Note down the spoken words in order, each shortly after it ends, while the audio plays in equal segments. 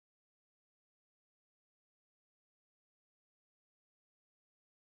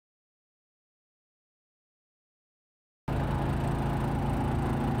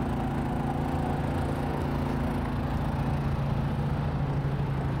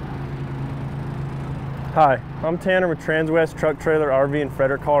Hi, I'm Tanner with Transwest Truck Trailer RV in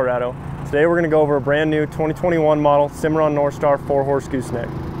Frederick, Colorado. Today we're going to go over a brand new 2021 model Cimarron Norstar 4-horse gooseneck.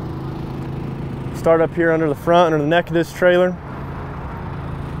 Start up here under the front, under the neck of this trailer.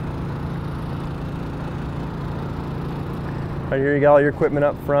 Right here you got all your equipment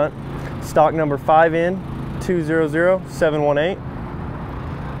up front. Stock number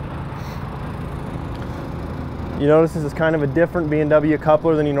 5N200718. You notice this is kind of a different B&W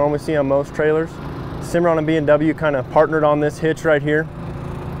coupler than you normally see on most trailers. Cimarron and B&W kind of partnered on this hitch right here.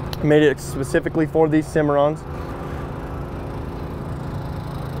 Made it specifically for these Cimarrons.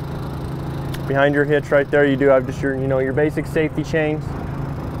 Behind your hitch right there, you do have just your, your basic safety chains.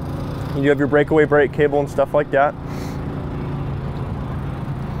 You do have your breakaway brake cable and stuff like that.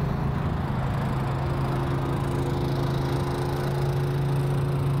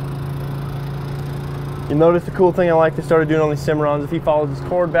 You'll notice the cool thing I like to start doing on these Cimarrons, if he follows this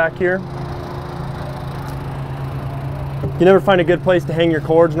cord back here, you never find a good place to hang your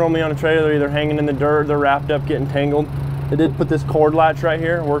cords normally on a trailer. They're either hanging in the dirt, they're wrapped up, getting tangled. They did put this cord latch right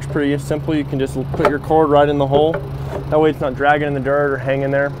here. It works pretty simple. You can just put your cord right in the hole. That way it's not dragging in the dirt or hanging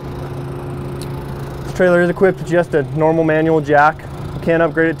there. This trailer is equipped with just a normal manual jack. You can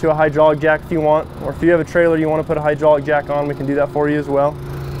upgrade it to a hydraulic jack if you want, or if you have a trailer you want to put a hydraulic jack on, we can do that for you as well.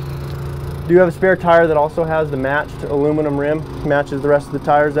 You do have a spare tire that also has the matched aluminum rim, matches the rest of the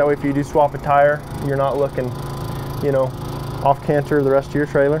tires. That way if you do swap a tire, you're not looking, off canter the rest of your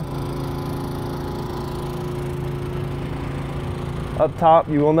trailer. Up top,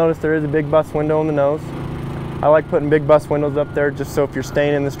 you will notice there is a big bus window in the nose. I like putting big bus windows up there just so if you're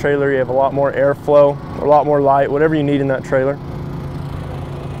staying in this trailer, you have a lot more airflow, a lot more light, whatever you need in that trailer.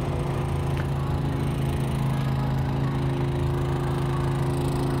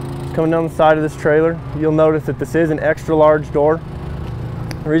 Coming down the side of this trailer, you'll notice that this is an extra large door.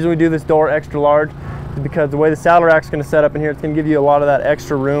 The reason we do this door extra large is because the way the saddle rack's going to set up in here, it's going to give you a lot of that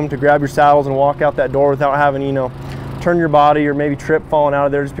extra room to grab your saddles and walk out that door without having, turn your body or maybe trip falling out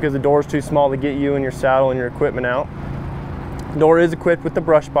of there just because the door is too small to get you and your saddle and your equipment out. The door is equipped with the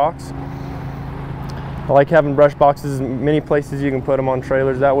brush box. I like having brush boxes in many places you can put them on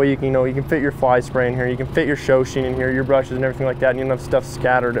trailers. That way you can fit your fly spray in here, you can fit your show sheen in here, your brushes and everything like that, and you don't have stuff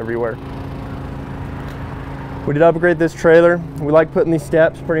scattered everywhere. We did upgrade this trailer. We like putting these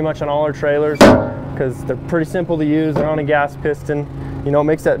steps pretty much on all our trailers because they're pretty simple to use. They're on a gas piston. It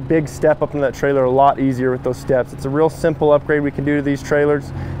makes that big step up in that trailer a lot easier with those steps. It's a real simple upgrade we can do to these trailers,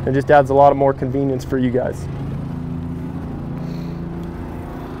 and it just adds a lot of more convenience for you guys.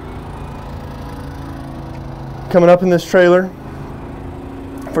 Coming up in this trailer,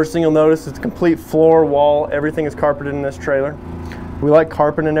 first thing you'll notice is complete floor, wall, everything is carpeted in this trailer. We like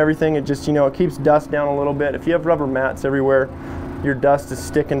carpet and everything. It just, it keeps dust down a little bit. If you have rubber mats everywhere, your dust is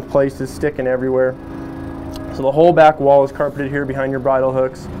sticking places, sticking everywhere. So the whole back wall is carpeted here behind your bridle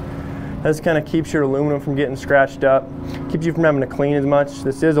hooks. This kind of keeps your aluminum from getting scratched up, keeps you from having to clean as much.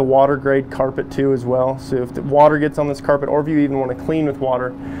 This is a water grade carpet too as well. So if the water gets on this carpet, or if you even want to clean with water,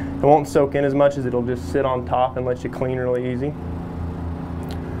 it won't soak in as much as it'll just sit on top and let you clean really easy.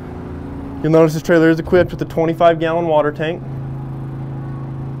 You'll notice this trailer is equipped with a 25-gallon water tank.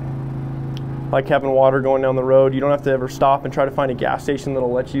 Like having water going down the road, you don't have to ever stop and try to find a gas station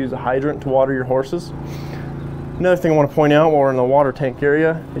that'll let you use a hydrant to water your horses. Another thing I want to point out while we're in the water tank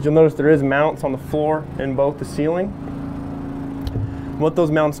area is you'll notice there is mounts on the floor and both the ceiling. What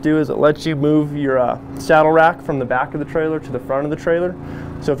those mounts do is it lets you move your saddle rack from the back of the trailer to the front of the trailer.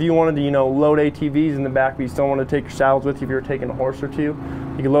 So if you wanted to, load ATVs in the back, but you still wanted to take your saddles with you if you were taking a horse or two,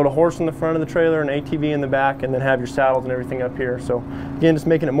 you could load a horse in the front of the trailer, an ATV in the back, and then have your saddles and everything up here. So again, just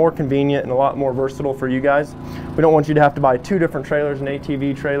making it more convenient and a lot more versatile for you guys. We don't want you to have to buy two different trailers, an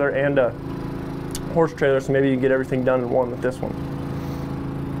ATV trailer and a horse trailer, so maybe you can get everything done in one with this one.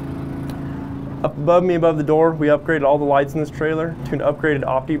 Up above me, above the door, we upgraded all the lights in this trailer to an upgraded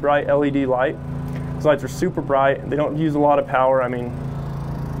OptiBright LED light. These lights are super bright. They don't use a lot of power.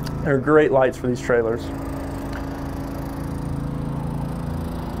 They're great lights for these trailers.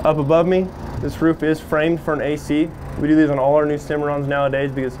 Up above me, this roof is framed for an AC. We do these on all our new Cimarrons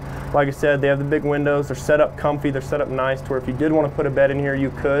nowadays because, like I said, they have the big windows. They're set up comfy. They're set up nice to where if you did want to put a bed in here,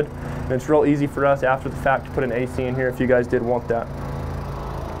 you could. And it's real easy for us after the fact to put an AC in here if you guys did want that.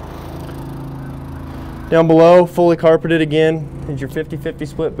 Down below, fully carpeted again, is your 50-50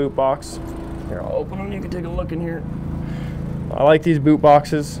 split boot box. Here, I'll open them. You can take a look in here. I like these boot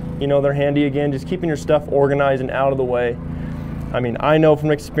boxes. They're handy again, just keeping your stuff organized and out of the way. I know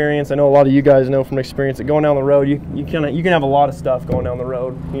from experience, I know a lot of you guys know from experience that going down the road, you can have a lot of stuff going down the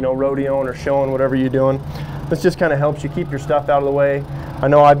road, rodeoing or showing whatever you're doing. This just kind of helps you keep your stuff out of the way. I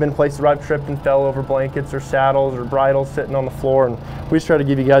know I've been places where I've tripped and fell over blankets or saddles or bridles sitting on the floor, and we just try to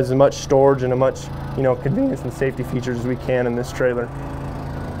give you guys as much storage and as much, you know, convenience and safety features as we can in this trailer.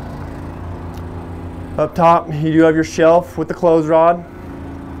 Up top, you do have your shelf with the clothes rod.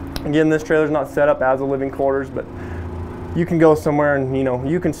 Again, this trailer is not set up as a living quarters, but you can go somewhere and, you know,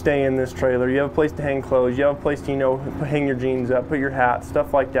 you can stay in this trailer. You have a place to hang clothes. You have a place to, you know, hang your jeans up, put your hat,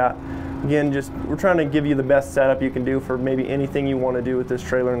 stuff like that. Again, just we're trying to give you the best setup you can do for maybe anything you want to do with this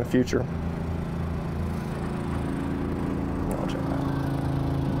trailer in the future. I'll check that.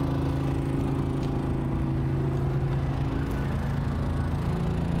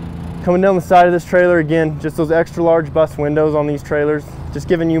 Coming down the side of this trailer, again, just those extra large bus windows on these trailers, just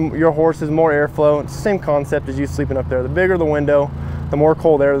giving your horses more airflow. It's the same concept as you sleeping up there. The bigger the window, the more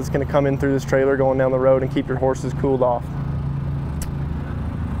cold air that's going to come in through this trailer going down the road and keep your horses cooled off.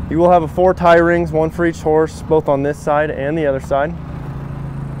 You will have 4 tie rings, 1 for each horse, both on this side and the other side.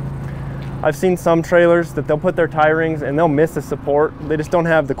 I've seen some trailers that they'll put their tie rings and they'll miss the support. They just don't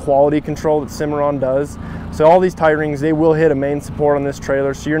have the quality control that Cimarron does. So all these tie rings, they will hit a main support on this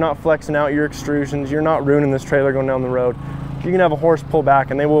trailer, so you're not flexing out your extrusions, you're not ruining this trailer going down the road. You can have a horse pull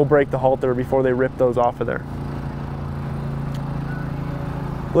back and they will break the halter before they rip those off of there.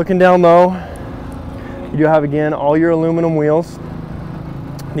 Looking down low, you do have, again, all your aluminum wheels.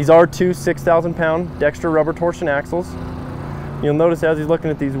 These are 2 6,000-pound Dexter rubber torsion axles. You'll notice as he's looking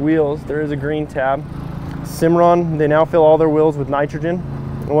at these wheels, there is a green tab. Cimarron, they now fill all their wheels with nitrogen.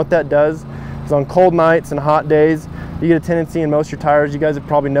 And what that does is on cold nights and hot days, you get a tendency in most of your tires, you guys have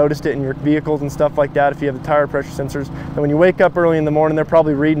probably noticed it in your vehicles and stuff like that if you have the tire pressure sensors, and when you wake up early in the morning, they're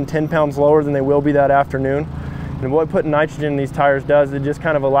probably reading 10 pounds lower than they will be that afternoon. And what putting nitrogen in these tires does, it just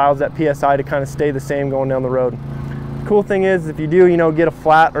kind of allows that PSI to kind of stay the same going down the road. Cool thing is, if you do, you know, get a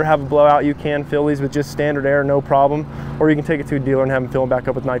flat or have a blowout, you can fill these with just standard air, no problem, or you can take it to a dealer and have them fill them back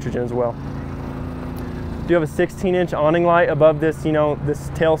up with nitrogen as well. You have a 16-inch awning light above this, you know, this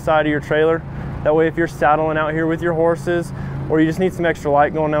tail side of your trailer. That way, if you're saddling out here with your horses, or you just need some extra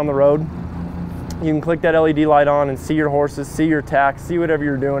light going down the road, you can click that LED light on and see your horses, see your tack, see whatever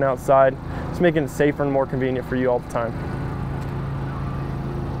you're doing outside. It's making it safer and more convenient for you all the time.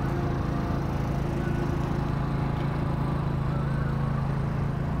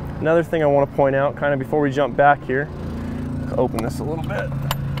 Another thing I want to point out, kind of before we jump back here, open this a little bit.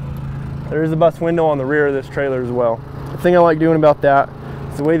 There is a bus window on the rear of this trailer as well. The thing I like doing about that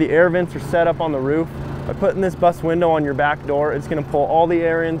is the way the air vents are set up on the roof. By putting this bus window on your back door, it's going to pull all the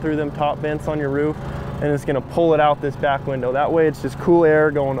air in through them top vents on your roof, and it's going to pull it out this back window. That way it's just cool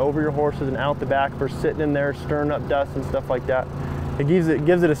air going over your horses and out the back for sitting in there, stirring up dust and stuff like that. It gives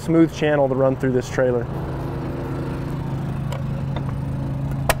it a smooth channel to run through this trailer.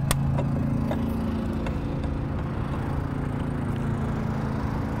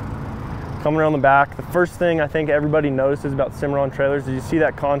 Coming around the back, the first thing I think everybody notices about Cimarron trailers is you see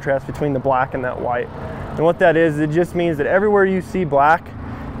that contrast between the black and that white. And what that is, it just means that everywhere you see black,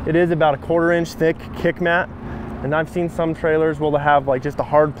 it is about a 1/4 inch thick kick mat. And I've seen some trailers will have like just a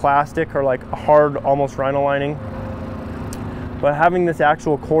hard plastic or like a hard, almost rhino lining. But having this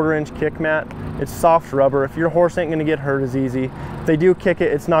actual 1/4 inch kick mat, it's soft rubber. If your horse ain't gonna get hurt as easy, if they do kick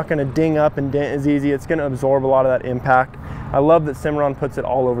it, it's not gonna ding up and dent as easy. It's gonna absorb a lot of that impact. I love that Cimarron puts it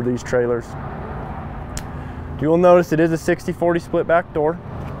all over these trailers. You will notice it is a 60/40 split back door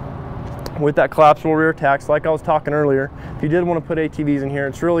with that collapsible rear tacks. Like I was talking earlier, if you did want to put ATVs in here,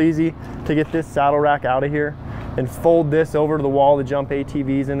 it's real easy to get this saddle rack out of here and fold this over to the wall to jump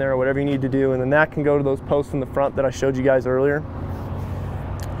ATVs in there or whatever you need to do, and then that can go to those posts in the front that I showed you guys earlier.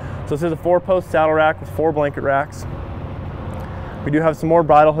 So this is a 4-post saddle rack with 4 blanket racks. We do have some more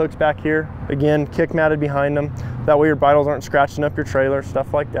bridle hooks back here. Again, kick matted behind them. That way your bridles aren't scratching up your trailer,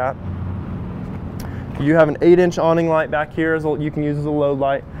 stuff like that. You have an 8-inch awning light back here as you can use as a load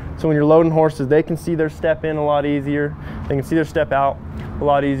light. So when you're loading horses, they can see their step in a lot easier. They can see their step out a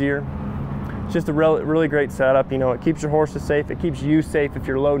lot easier. It's just a really great setup. You know, it keeps your horses safe. It keeps you safe if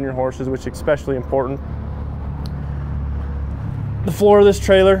you're loading your horses, which is especially important. The floor of this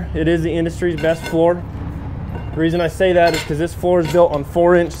trailer, it is the industry's best floor. The reason I say that is because this floor is built on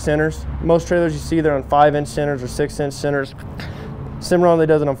 4-inch centers. Most trailers you see, they're on 5-inch centers or 6-inch centers. Cimarron, they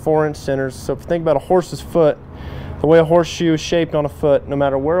does it on 4-inch centers. So if you think about a horse's foot, the way a horseshoe is shaped on a foot, no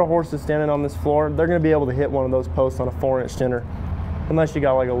matter where a horse is standing on this floor, they're going to be able to hit one of those posts on a 4-inch center, unless you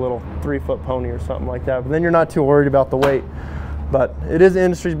got like a little 3-foot pony or something like that. But then you're not too worried about the weight. But it is the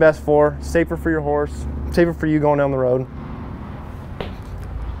industry's best floor, safer for your horse, safer for you going down the road.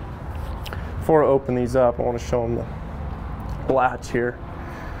 Before I open these up, I want to show them the latch here.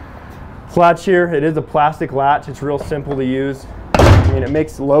 Latch here, it is a plastic latch. It's real simple to use. I mean, it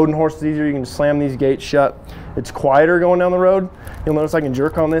makes loading horses easier. You can just slam these gates shut. It's quieter going down the road. You'll notice I can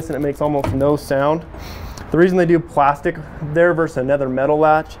jerk on this and it makes almost no sound. The reason they do plastic there versus another metal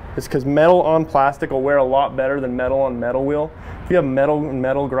latch is because metal on plastic will wear a lot better than metal on metal will. If you have metal and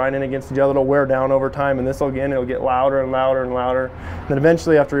metal grinding against each other, it'll wear down over time, and this will, again, it'll get louder and louder and louder. And then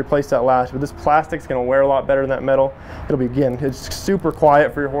eventually you have to replace that latch. But this plastic's gonna wear a lot better than that metal. It'll be, again, it's super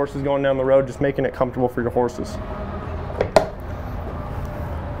quiet for your horses going down the road, just making it comfortable for your horses.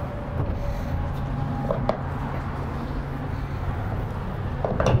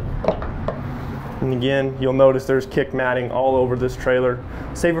 And again, you'll notice there's kick matting all over this trailer.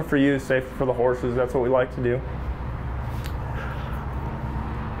 Safer for you, safer for the horses. That's what we like to do.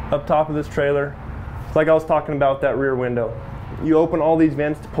 Up top of this trailer, it's like I was talking about that rear window. You open all these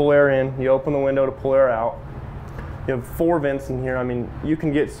vents to pull air in. You open the window to pull air out. You have 4 vents in here. I mean, you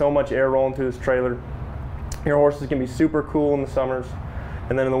can get so much air rolling through this trailer. Your horses can be super cool in the summers.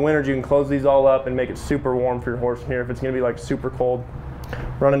 And then in the winters, you can close these all up and make it super warm for your horse in here if it's gonna be like super cold.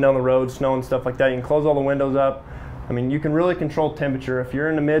 Running down the road, snow and stuff like that, you can close all the windows up. I mean, you can really control temperature. If you're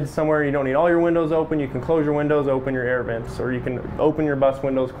in the mid somewhere, you don't need all your windows open, you can close your windows, open your air vents, or you can open your bus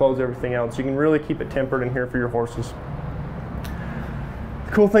windows, close everything else. You can really keep it tempered in here for your horses.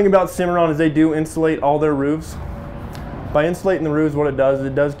 The cool thing about Cimarron is they do insulate all their roofs. By insulating the roofs, what it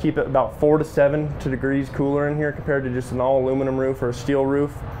does keep it about 4 to 7 degrees cooler in here compared to just an all aluminum roof or a steel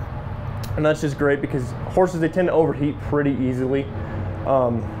roof. And that's just great because horses, they tend to overheat pretty easily.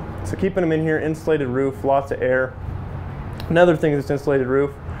 So keeping them in here, insulated roof, lots of air. Another thing is this insulated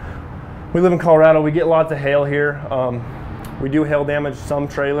roof. We live in Colorado, we get lots of hail here. We do hail damage some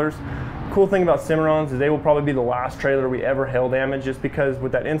trailers. Cool thing about Cimarrons is they will probably be the last trailer we ever hail damage, just because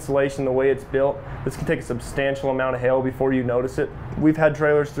with that insulation, the way it's built, this can take a substantial amount of hail before you notice it. We've had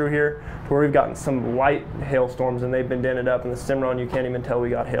trailers through here where we've gotten some light hailstorms and they've been dented up, and the Cimarron, you can't even tell we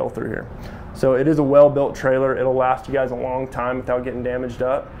got hail through here. So it is a well-built trailer. It'll last you guys a long time without getting damaged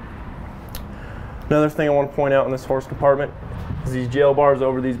up. Another thing I want to point out in this horse compartment is these jail bars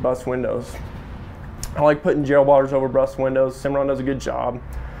over these bus windows. I like putting jail bars over bus windows. Cimarron does a good job.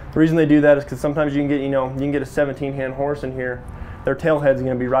 The reason they do that is because sometimes you can get, you can get a 17-hand horse in here. Their tail head's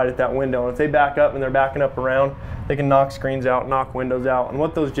going to be right at that window, and if they back up and they're backing up around, they can knock screens out, knock windows out. And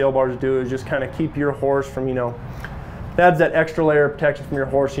what those jail bars do is just kind of keep your horse from, it adds that extra layer of protection from your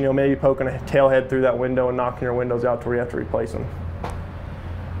horse, maybe poking a tail head through that window and knocking your windows out to where you have to replace them.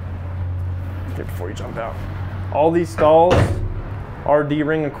 Before you jump out. All these stalls are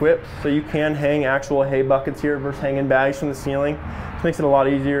D-ring equipped, so you can hang actual hay buckets here versus hanging bags from the ceiling. This makes it a lot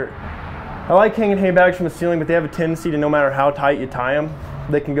easier. I like hanging hay bags from the ceiling, but they have a tendency to, no matter how tight you tie them,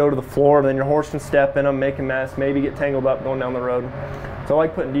 they can go to the floor, and then your horse can step in them, make a mess, maybe get tangled up going down the road. So I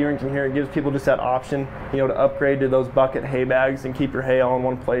like putting D-rings in here. It gives people just that option, to upgrade to those bucket hay bags and keep your hay all in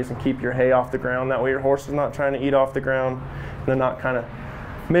one place and keep your hay off the ground. That way your horse is not trying to eat off the ground, and they're not kind of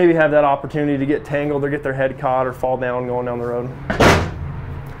maybe have that opportunity to get tangled or get their head caught or fall down going down the road.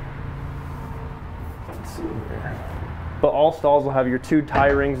 Let's see here. But all stalls will have your 2 tie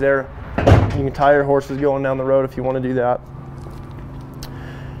rings there. You can tie your horses going down the road if you want to do that.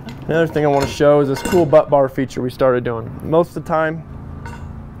 Another thing I want to show is this cool butt bar feature we started doing. Most of the time,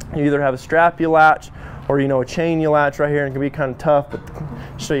 you either have a strap you latch or a chain you latch right here, and it can be kind of tough, but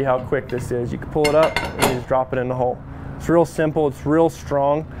I'll show you how quick this is. You can pull it up and you just drop it in the hole. It's real simple, it's real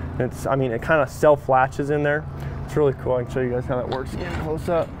strong, and it kind of self-latches in there. It's really cool. I can show you guys how that works again close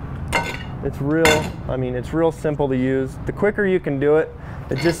up. It's real simple to use. The quicker you can do it,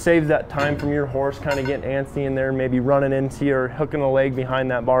 it just saves that time from your horse kind of getting antsy in there, maybe running into you or hooking a leg behind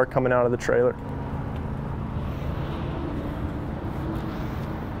that bar coming out of the trailer.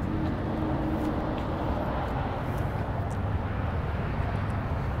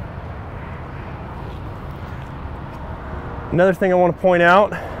 Another thing I want to point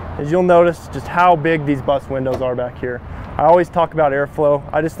out is you'll notice just how big these bus windows are back here. I always talk about airflow.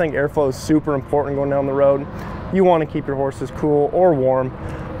 I just think airflow is super important going down the road. You want to keep your horses cool or warm,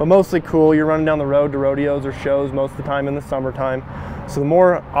 but mostly cool. You're running down the road to rodeos or shows most of the time in the summertime. So the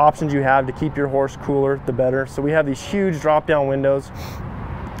more options you have to keep your horse cooler, the better. So we have these huge drop down windows.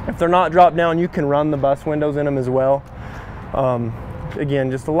 If they're not drop down, you can run the bus windows in them as well.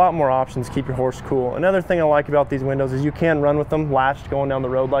 Again, just a lot more options to keep your horse cool. Another thing I like about these windows is you can run with them latched going down the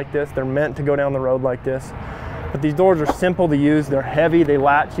road like this. They're meant to go down the road like this. But these doors are simple to use. They're heavy, they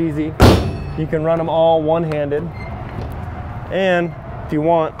latch easy. You can run them all one-handed. And if you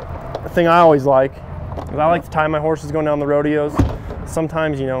want, the thing I always like is I like to tie my horses going down the rodeos.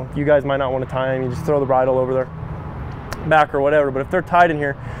 Sometimes, you guys might not want to tie them. You just throw the bridle over their back or whatever. But if they're tied in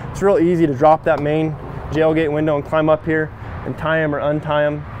here, it's real easy to drop that main jailgate window and climb up here. and tie them or untie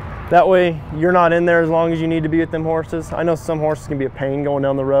them. That way you're not in there as long as you need to be with them horses. I know some horses can be a pain going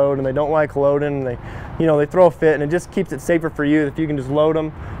down the road and they don't like loading, and they throw a fit, and it just keeps it safer for you if you can just load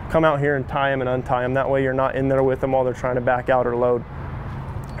them, come out here and tie them and untie them. That way you're not in there with them while they're trying to back out or load.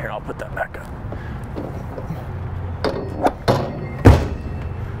 Here, I'll put that back up.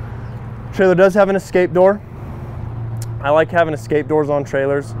 Trailer does have an escape door. I like having escape doors on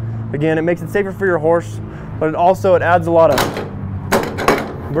trailers. Again, it makes it safer for your horse, but it adds a lot of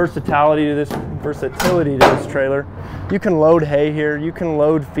versatility to this trailer. You can load hay here, you can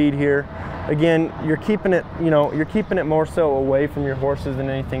load feed here. Again, you're keeping it more so away from your horses than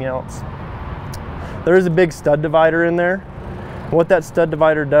anything else. There is a big stud divider in there. What that stud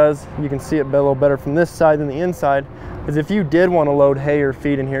divider does, you can see it a little better from this side than the inside, is if you did want to load hay or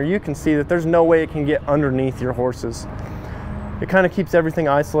feed in here, you can see that there's no way it can get underneath your horses. It kind of keeps everything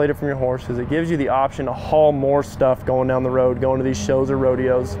isolated from your horses. It gives you the option to haul more stuff going down the road, going to these shows or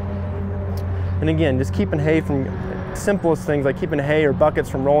rodeos. And again, just keeping hay from simplest things like keeping hay or buckets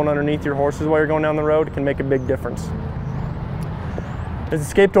from rolling underneath your horses while you're going down the road can make a big difference. This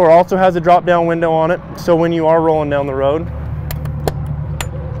escape door also has a drop down window on it, so when you are rolling down the road,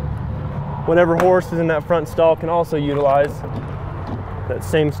 whatever horse is in that front stall can also utilize that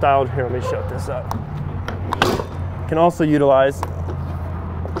same style. Here, let me shut this up. Can also utilize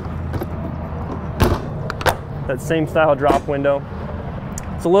that same style drop window.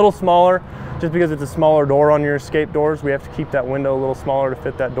 It's a little smaller just because it's a smaller door on your escape doors. We have to keep that window a little smaller to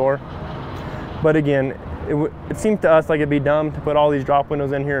fit that door. But again, it seems to us like it'd be dumb to put all these drop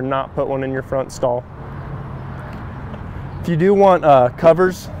windows in here and not put one in your front stall. If you do want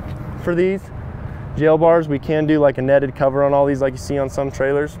covers for these jail bars, we can do like a netted cover on all these like you see on some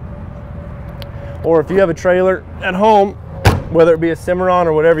trailers. Or if you have a trailer at home, whether it be a Cimarron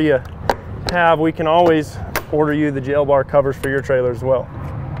or whatever you have, we can always order you the jail bar covers for your trailer as well.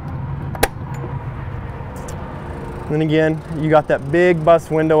 And then again, you got that big bus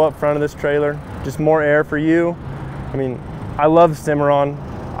window up front of this trailer, just more air for you. I mean, I love Cimarron.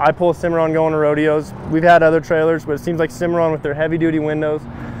 I pull a Cimarron going to rodeos. We've had other trailers, but it seems like Cimarron with their heavy duty windows,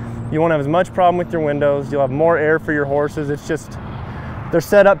 you won't have as much problem with your windows. You'll have more air for your horses. It's just, they're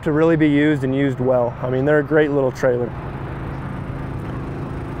set up to really be used and used well. I mean, they're a great little trailer.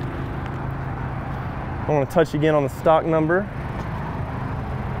 I want to touch again on the stock number.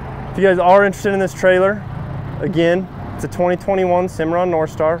 If you guys are interested in this trailer, again, it's a 2021 Cimarron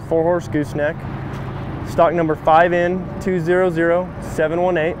Norstar 4-horse gooseneck. Stock number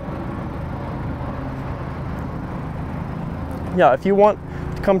 5N200718. Yeah, if you want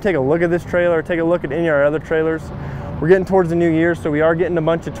to come take a look at this trailer, or take a look at any of our other trailers, we're getting towards the new year, so we are getting a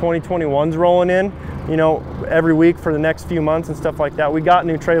bunch of 2021s rolling in, every week for the next few months and stuff like that. We got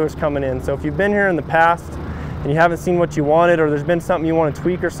new trailers coming in. So if you've been here in the past and you haven't seen what you wanted, or there's been something you want to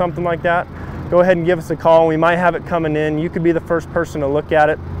tweak or something like that, go ahead and give us a call. We might have it coming in. You could be the first person to look at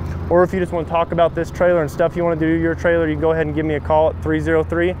it. Or if you just want to talk about this trailer and stuff you want to do to your trailer, you can go ahead and give me a call at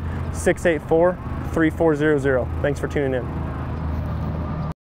 303-684-3400. Thanks for tuning in.